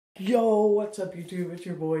Yo, what's up YouTube? It's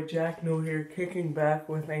your boy Jack No here, kicking back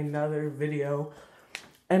with another video.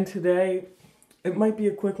 And today, it might be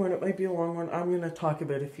a quick one, it might be a long one. I'm going to talk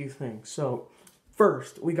about a few things. So,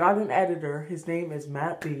 first, we got an editor. His name is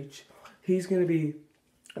Matt Beach. He's going to be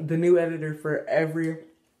the new editor for every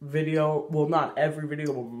video. Well, not every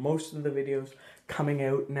video, but most of the videos coming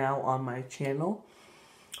out now on my channel.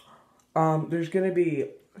 There's going to be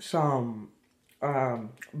some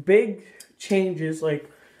big changes, like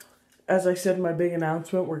as I said in my big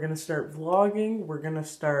announcement, we're going to start vlogging. We're going to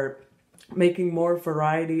start making more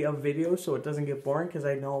variety of videos so it doesn't get boring, because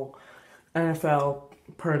I know NFL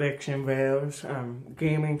prediction videos,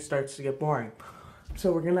 gaming starts to get boring.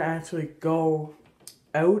 So we're going to actually go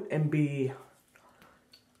out and be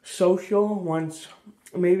social once,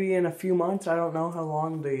 maybe in a few months. I don't know how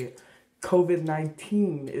long the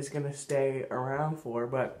COVID-19 is going to stay around for,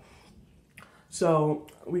 but so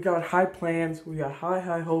we got high plans, we got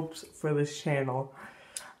high hopes for this channel,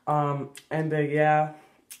 yeah,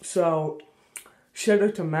 so shout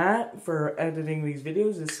out to Matt for editing these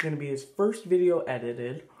videos. This is going to be his first video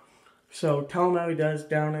edited, so tell him how he does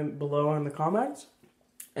down below in the comments,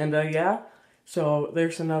 and yeah, so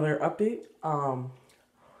there's another update.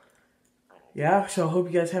 Yeah, so I hope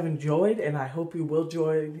you guys have enjoyed, and I hope you will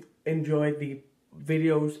enjoy the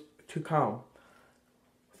videos to come.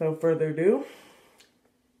 Without further ado,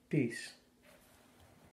 peace.